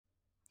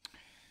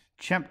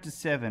Chapter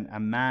 7, A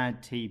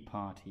Mad Tea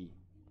Party.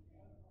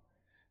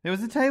 There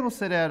was a table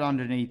set out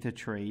underneath a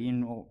tree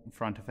in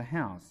front of a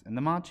house, and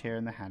the March Hare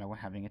and the Hatter were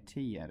having a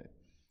tea at it.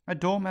 A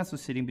dormouse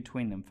was sitting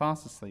between them,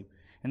 fast asleep,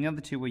 and the other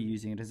two were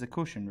using it as a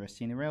cushion,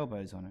 resting their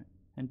elbows on it,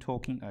 and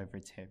talking over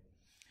its head.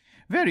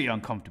 Very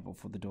uncomfortable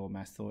for the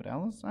dormouse, thought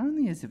Alice,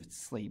 only as if it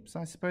sleeps.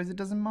 I suppose it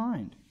doesn't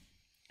mind.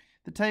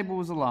 The table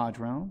was a large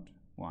round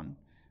one,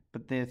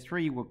 but their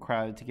three were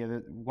crowded together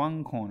at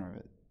one corner of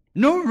it.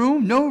 No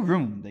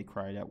room, they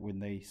cried out when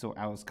they saw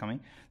Alice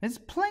coming. There's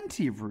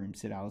plenty of room,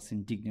 said Alice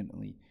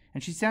indignantly,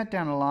 and she sat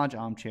down in a large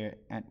armchair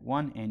at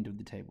one end of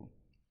the table.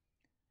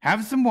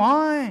 Have some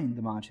wine,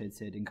 the March Hare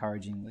said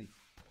encouragingly.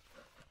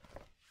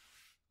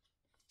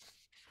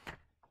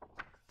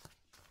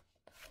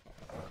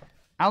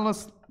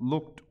 Alice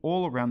looked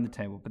all around the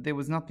table, but there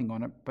was nothing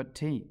on it but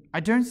tea. I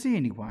don't see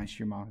any wine,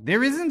 she remarked.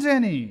 There isn't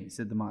any,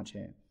 said the March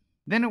Hare.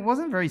 Then it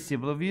wasn't very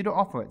civil of you to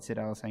offer it, said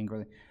Alice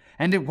angrily.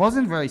 And it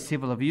wasn't very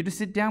civil of you to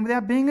sit down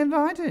without being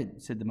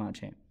invited, said the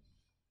March Hare.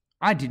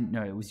 I didn't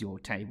know it was your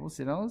table,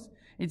 said Alice.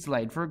 It's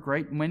laid for a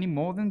great many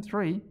more than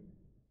three.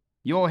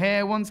 Your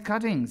hair wants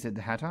cutting, said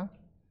the Hatter.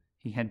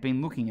 He had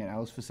been looking at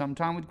Alice for some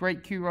time with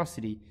great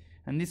curiosity,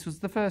 and this was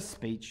the first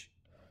speech.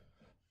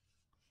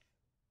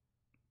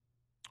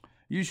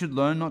 You should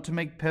learn not to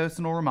make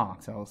personal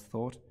remarks, Alice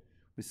thought,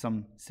 with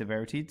some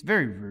severity. It's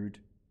very rude.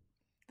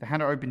 The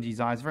Hatter opened his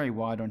eyes very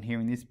wide on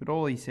hearing this, but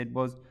all he said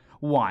was,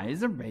 Why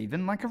is a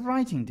raven like a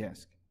writing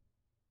desk?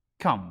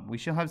 Come, we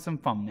shall have some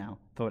fun now,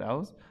 thought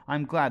Alice.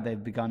 I'm glad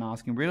they've begun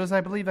asking riddles.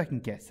 I believe I can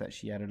guess that,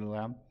 she added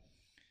aloud.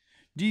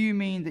 Do you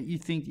mean that you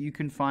think you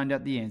can find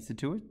out the answer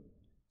to it?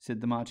 Said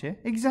the March Hare.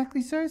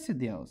 Exactly so, said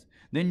the Alice.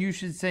 Then you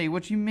should say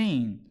what you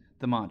mean,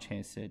 the March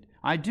Hare said.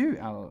 I do,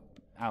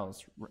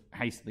 Alice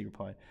hastily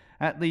replied.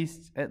 At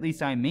least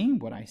I mean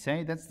what I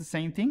say. That's the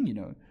same thing, you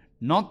know.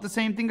 Not the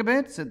same thing a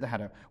bit, said the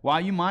Hatter. Why,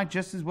 you might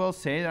just as well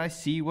say that I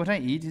see what I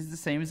eat is the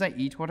same as I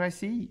eat what I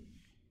see.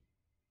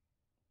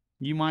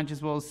 You might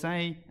just well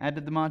say,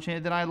 added the March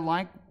Hare, that I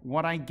like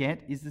what I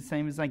get is the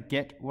same as I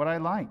get what I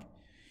like.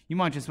 You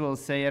might just well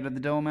say, added the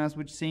Dormouse,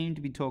 which seemed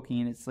to be talking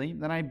in its sleep,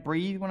 that I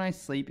breathe when I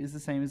sleep is the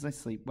same as I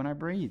sleep when I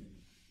breathe.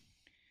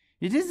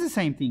 It is the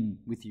same thing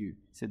with you,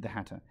 said the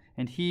Hatter,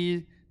 and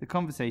here the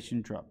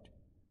conversation dropped,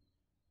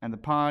 and the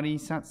party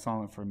sat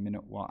silent for a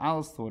minute while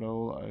Alice thought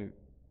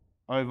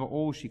over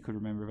all she could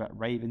remember about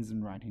ravens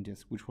and writing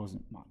desks, which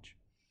wasn't much.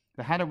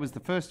 The Hatter was the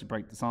first to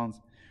break the silence.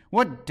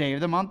 What day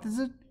of the month is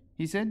it?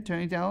 He said,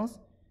 turning to Alice.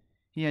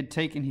 He had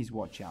taken his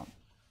watch out.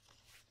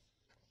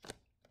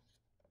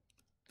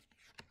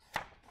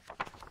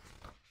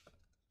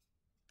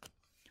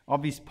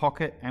 Of his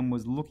pocket and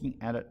was looking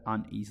at it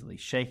uneasily,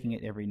 shaking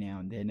it every now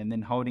and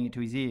then holding it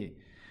to his ear.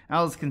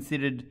 Alice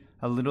considered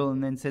a little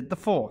and then said, The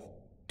 4th.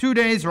 2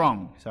 days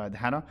wrong, sighed the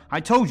Hatter. I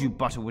told you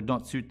butter would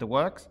not suit the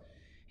works.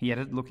 He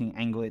added, looking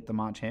angrily at the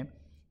March Hare.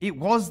 It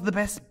was the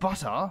best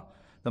butter,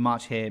 the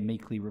March Hare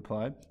meekly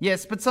replied.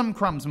 Yes, but some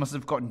crumbs must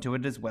have gotten to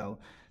it as well,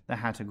 the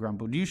Hatter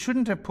grumbled. You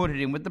shouldn't have put it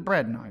in with the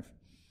bread knife.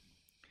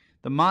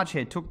 The March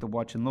Hare took the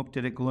watch and looked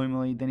at it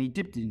gloomily. Then he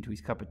dipped it into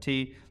his cup of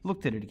tea,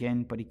 looked at it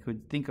again, but he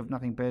could think of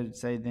nothing better to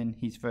say than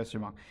his first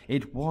remark.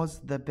 It was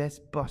the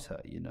best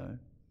butter, you know.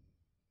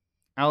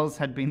 Alice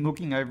had been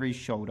looking over his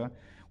shoulder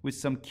with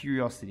some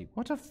curiosity.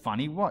 What a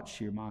funny watch,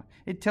 she remarked.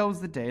 It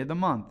tells the day of the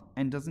month,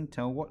 and doesn't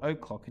tell what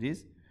o'clock it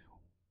is.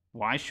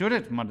 Why should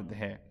it? Muttered the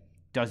Hare.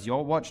 Does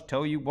your watch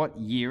tell you what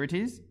year it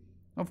is?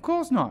 Of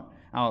course not,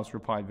 Alice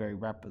replied very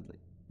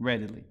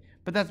readily.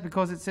 But that's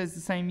because it says the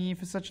same year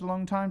for such a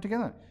long time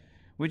together.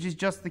 Which is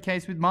just the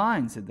case with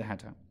mine, said the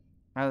Hatter.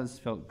 Alice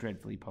felt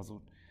dreadfully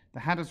puzzled. The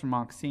Hatter's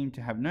remark seemed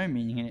to have no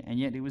meaning in it, and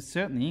yet it was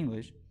certainly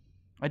English.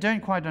 I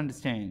don't quite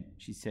understand,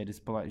 she said as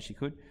polite as she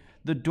could.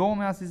 The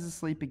Dormouse is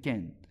asleep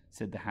again,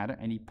 said the Hatter,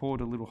 and he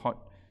poured a little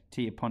hot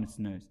tea upon its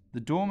nose. The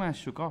Dormouse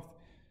shook off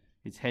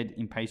its head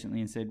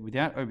impatiently and said,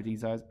 without opening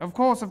his eyes, Of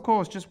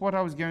course, just what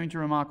I was going to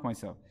remark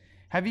myself.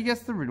 Have you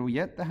guessed the riddle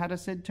yet? The Hatter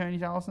said,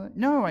 turning to Alice.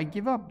 No, I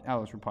give up,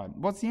 Alice replied.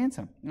 What's the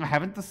answer? I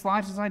haven't the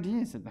slightest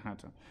idea, said the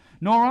Hatter.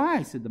 Nor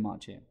I, said the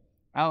March Hare.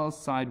 Alice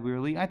sighed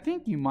wearily. I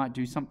think you might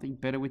do something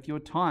better with your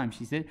time,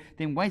 she said,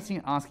 than wasting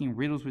it asking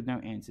riddles with no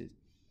answers.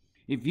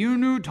 If you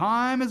knew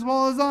time as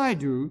well as I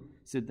do,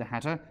 said the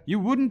Hatter, you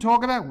wouldn't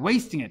talk about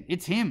wasting it.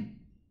 It's him.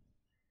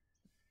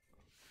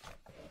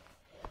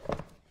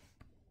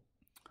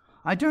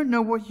 I don't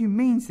know what you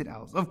mean, said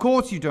Alice. Of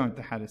course you don't,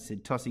 the Hatter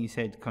said, tossing his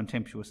head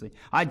contemptuously.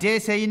 I dare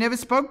say you never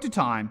spoke to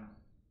time.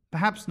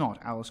 Perhaps not,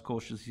 Alice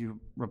cautiously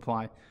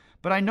replied.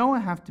 But I know I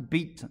have to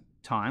beat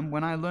time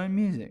when I learn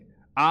music.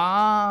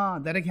 Ah,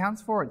 that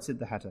accounts for it, said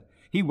the Hatter.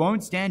 He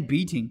won't stand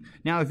beating.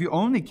 Now, if you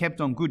only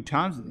kept on good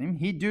terms with him,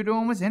 he'd do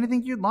almost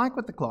anything you'd like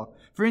with the clock.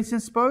 For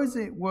instance, suppose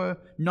it were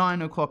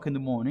 9 o'clock in the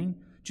morning,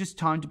 just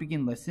time to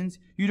begin lessons.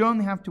 You'd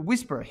only have to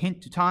whisper a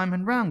hint to time,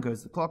 and round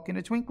goes the clock in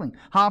a twinkling.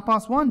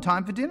 1:30,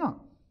 time for dinner.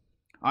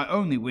 I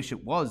only wish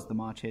it was, the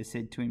March Hare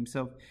said to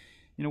himself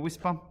in a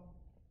whisper.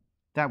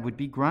 That would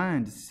be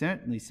grand,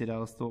 certainly, said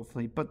Alice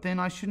thoughtfully, but then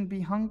I shouldn't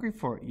be hungry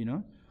for it, you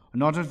know.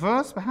 Not at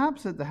first,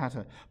 perhaps, said the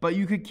Hatter, but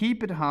you could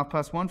keep it at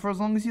 1:30 for as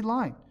long as you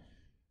like.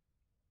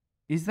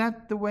 Is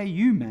that the way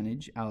you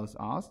manage? Alice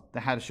asked. The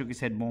Hatter shook his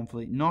head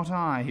mournfully. Not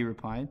I, he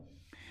replied.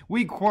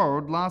 We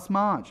quarrelled last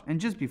March, and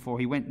just before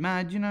he went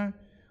mad, you know,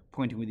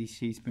 pointing with his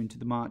teaspoon to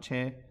the March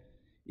Hare.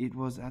 It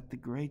was at the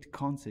great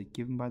concert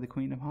given by the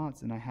Queen of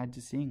Hearts, and I had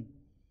to sing.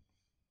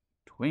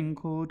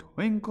 Twinkle,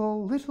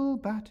 twinkle, little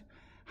bat,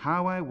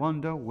 how I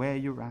wonder where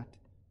you're at.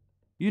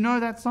 You know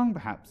that song,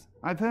 perhaps?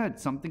 I've heard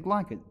something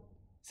like it,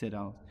 said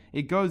Alice.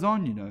 It goes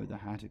on, you know, the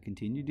Hatter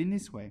continued, in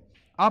this way.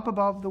 Up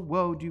above the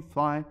world you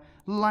fly,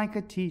 like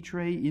a tea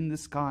tray in the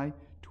sky.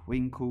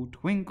 Twinkle,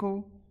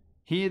 twinkle.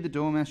 Here the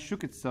Dormouse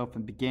shook itself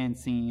and began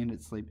singing in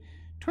its sleep.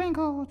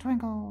 Twinkle,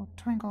 twinkle,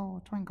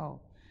 twinkle,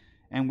 twinkle.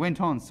 And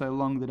went on so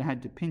long that I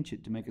had to pinch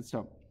it to make it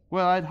stop.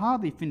 Well, I'd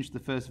hardly finished the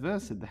first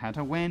verse, said the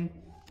Hatter, when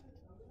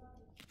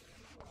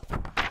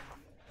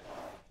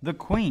the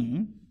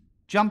Queen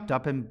jumped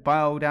up and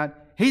bawled out,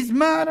 He's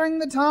murdering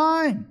the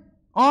time!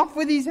 Off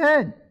with his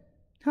head!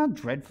 How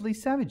dreadfully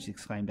savage,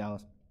 exclaimed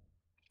Alice.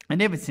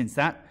 And ever since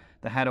that,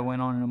 the Hatter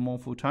went on in a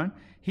mournful tone,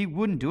 he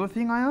wouldn't do a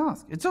thing I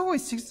asked. It's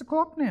always 6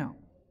 o'clock now.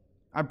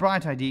 A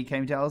bright idea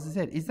came to Alice's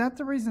head. Is that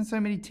the reason so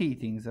many tea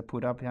things are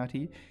put up out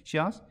here? She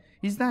asked.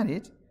 Is that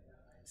it?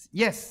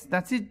 Yes,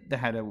 that's it,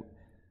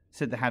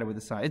 said the Hatter with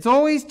a sigh. It's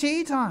always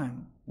tea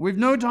time. We've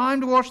no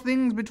time to wash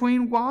things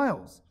between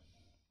whiles.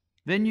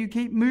 Then you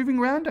keep moving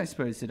round, I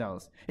suppose, said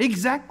Alice.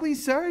 Exactly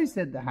so,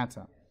 said the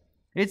Hatter.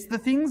 It's the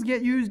things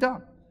get used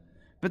up.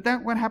 But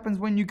that what happens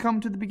when you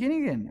come to the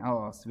beginning again?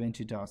 Alice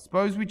ventured to ask.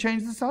 Suppose we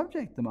change the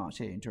subject, the March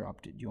Hare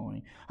interrupted,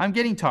 yawning. I'm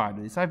getting tired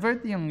of this. I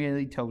vote the young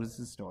lady tells us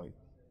a story.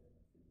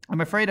 I'm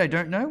afraid I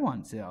don't know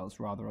one, said Alice,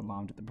 rather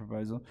alarmed at the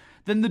proposal.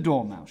 Then the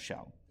Dormouse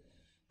shall.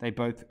 They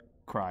both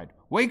cried,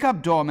 Wake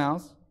up,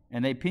 Dormouse!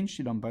 And they pinched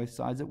it on both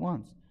sides at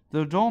once.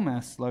 The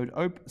Dormouse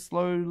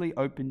slowly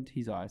opened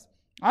his eyes.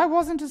 I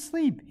wasn't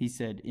asleep, he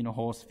said in a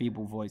hoarse,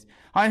 feeble voice.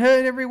 I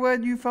heard every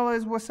word you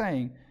fellows were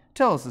saying.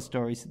 Tell us the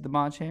story, said the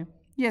March Hare.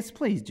 Yes,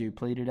 please do,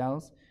 pleaded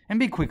Alice. And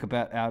be quick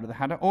about out of the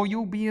Hatter, or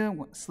you'll be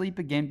asleep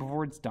again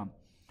before it's done.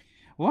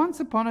 Once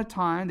upon a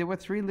time there were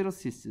 3 little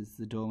sisters,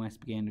 the Dormouse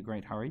began in a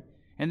great hurry,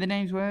 and their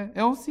names were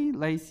Elsie,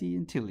 Lacey,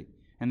 and Tilly,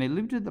 and they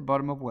lived at the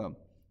bottom of a well.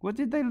 What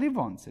did they live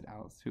on? Said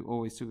Alice, who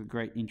always took a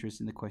great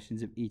interest in the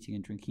questions of eating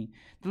and drinking.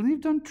 They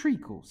lived on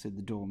treacle, said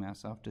the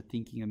Dormouse, after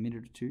thinking a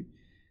minute or two.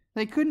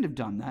 They couldn't have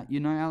done that,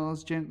 you know,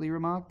 Alice gently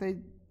remarked.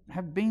 They'd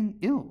have been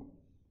ill.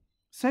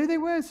 So they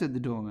were, said the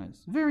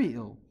Dormouse, very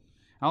ill.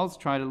 Alice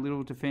tried a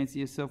little to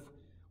fancy herself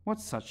what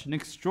such an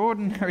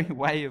extraordinary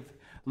way of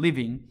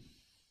living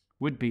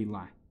would be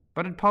like.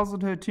 But it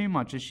puzzled her too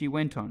much as she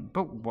went on.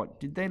 But what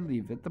did they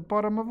live at the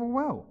bottom of a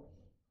well?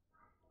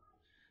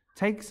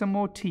 Take some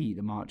more tea,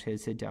 the March Hare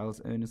said to Alice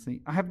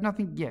earnestly. I have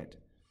nothing yet,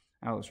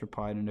 Alice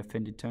replied in an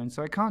offended tone,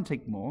 so I can't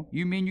take more.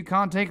 You mean you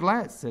can't take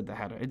less, said the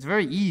Hatter. It's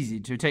very easy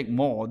to take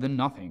more than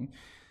nothing.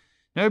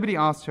 Nobody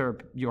asked her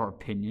your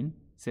opinion,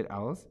 said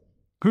Alice.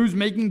 Who's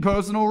making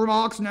personal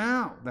remarks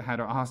now? The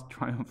Hatter asked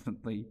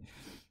triumphantly.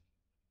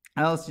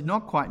 Alice did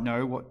not quite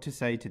know what to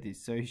say to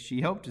this, so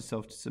she helped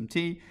herself to some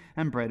tea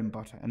and bread and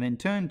butter, and then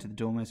turned to the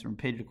Dormouse and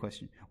repeated a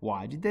question.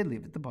 Why did they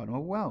live at the bottom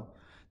of a well?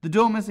 The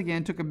Dormouse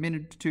again took a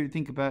minute or two to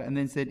think about it, and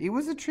then said, It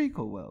was a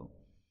treacle well.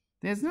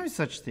 There's no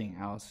such thing,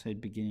 Alice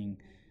said, Alice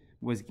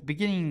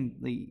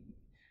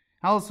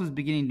was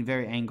beginning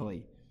very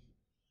angrily.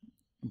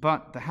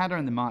 But the Hatter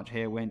and the March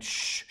Hare went,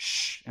 Shh,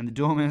 shh, and the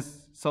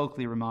Dormouse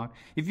sulkily remarked,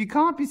 If you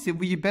can't be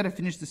civil, you better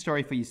finish the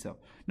story for yourself.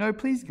 No,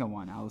 please go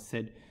on, Alice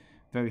said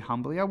very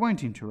humbly. I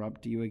won't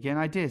interrupt you again.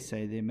 I dare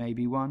say there may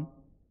be one.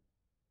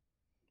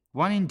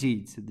 One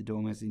indeed, said the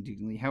Dormouse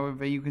indignantly.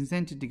 However, you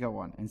consented to go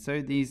on, and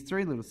so these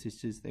 3 little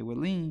sisters, they were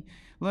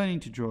learning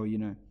to draw, you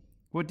know.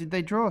 What did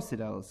they draw? Said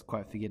Alice,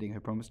 quite forgetting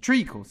her promise.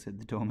 Treacle, said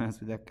the Dormouse,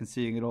 without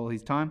considering it all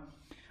his time.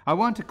 I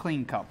want a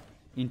clean cup,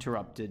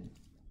 interrupted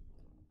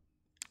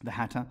the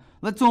Hatter.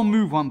 Let's all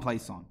move one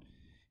place on.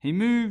 He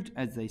moved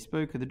as they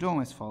spoke, and the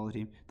Dormouse followed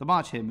him. The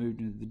March Hare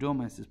moved into the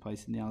Dormouse's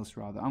place, and Alice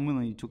rather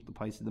unwillingly took the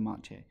place of the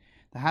March Hare.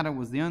 The Hatter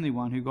was the only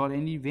one who got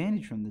any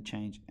advantage from the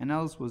change, and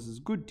Alice was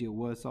a good deal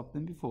worse off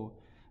than before,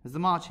 as the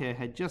March Hare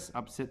had just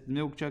upset the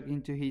milk jug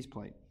into his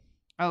plate.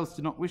 Alice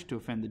did not wish to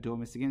offend the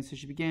Dormouse again, so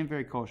she began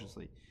very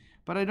cautiously.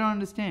 But I don't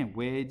understand.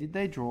 Where did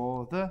they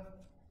draw the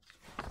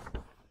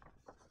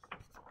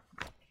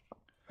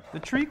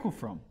treacle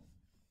from?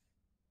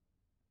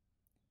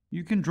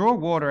 You can draw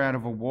water out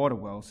of a water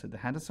well, said the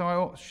Hatter, so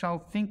I shall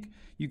think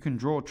you can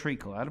draw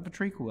treacle out of a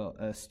treacle well,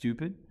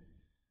 stupid.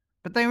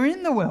 But they were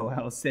in the well,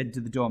 Alice said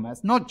to the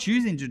Dormouse, not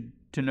choosing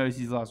to notice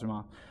his last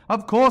remark.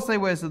 Of course they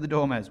were, said the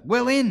Dormouse.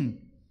 Well in!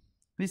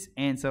 This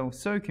answer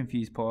so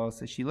confused poor Alice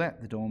that she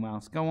let the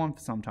Dormouse go on for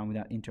some time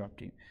without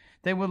interrupting.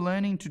 They were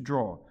learning to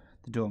draw,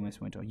 the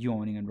Dormouse went on,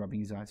 yawning and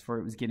rubbing his eyes, for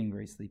it was getting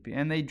very sleepy,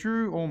 and they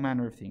drew all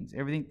manner of things,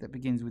 everything that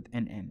begins with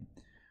an M.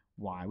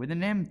 Why with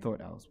an M,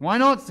 thought Alice. Why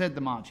not, said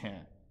the March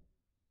Hare.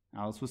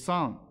 Alice was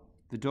silent.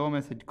 The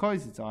Dormouse had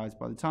closed its eyes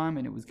by the time,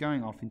 and it was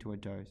going off into a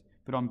doze.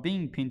 But on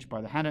being pinched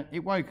by the Hatter,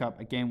 it woke up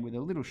again with a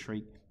little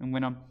shriek and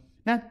went on,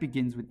 That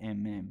begins with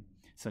MM,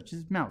 such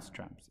as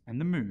mousetraps, and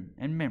the moon,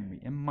 and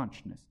memory, and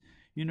muchness.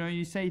 You know,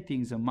 you say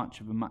things are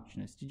much of a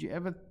muchness. Did you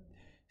ever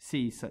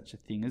see such a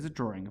thing as a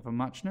drawing of a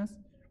muchness?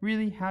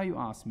 Really, how you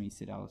ask me,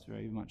 said Alice,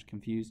 very much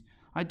confused.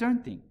 I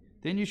don't think.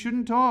 Then you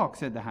shouldn't talk,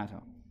 said the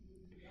Hatter.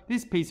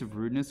 This piece of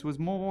rudeness was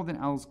more than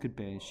Alice could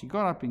bear. She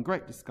got up in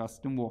great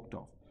disgust and walked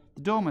off.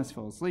 The Dormouse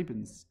fell asleep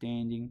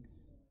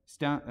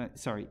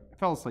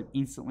fell asleep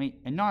instantly,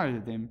 and neither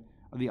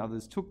of the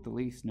others took the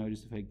least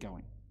notice of her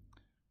going.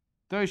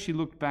 Though she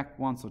looked back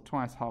once or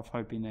twice, half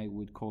hoping they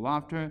would call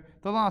after her,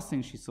 the last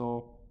thing she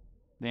saw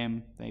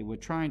they were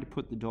trying to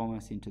put the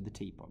Dormouse into the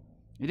teapot.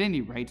 At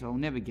any rate, I'll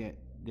never go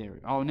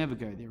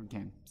there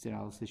again, said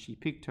Alice as she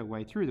picked her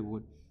way through the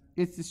wood.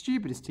 It's the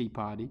stupidest tea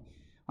party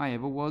I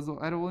ever was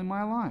at all in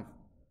my life.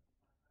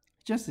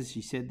 Just as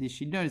she said this,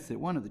 she noticed that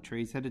one of the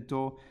trees had a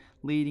door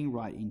leading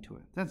right into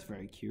it. That's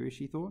very curious,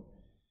 she thought.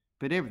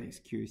 But everything's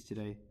curious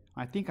today.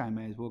 I think I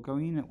may as well go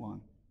in at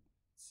once.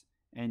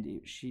 And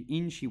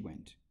in she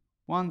went.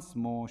 Once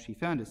more, she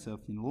found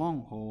herself in a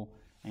long hall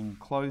and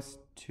close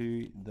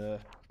to the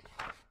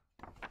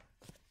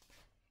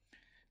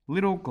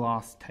little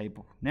glass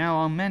table. Now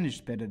I'll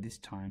manage better this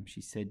time,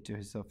 she said to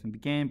herself, and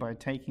began by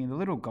taking the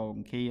little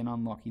golden key and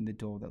unlocking the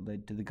door that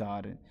led to the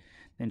garden.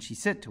 Then she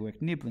set to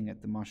work nibbling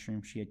at the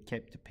mushroom she had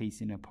kept a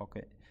piece in her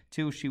pocket,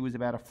 till she was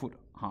about a foot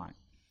high.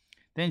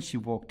 Then she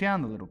walked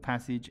down the little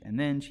passage, and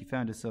then she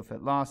found herself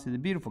at last in the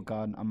beautiful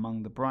garden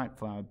among the bright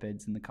flower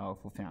beds and the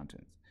colourful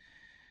fountains.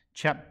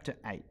 Chapter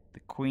 8. The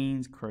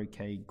Queen's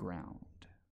Croquet Ground.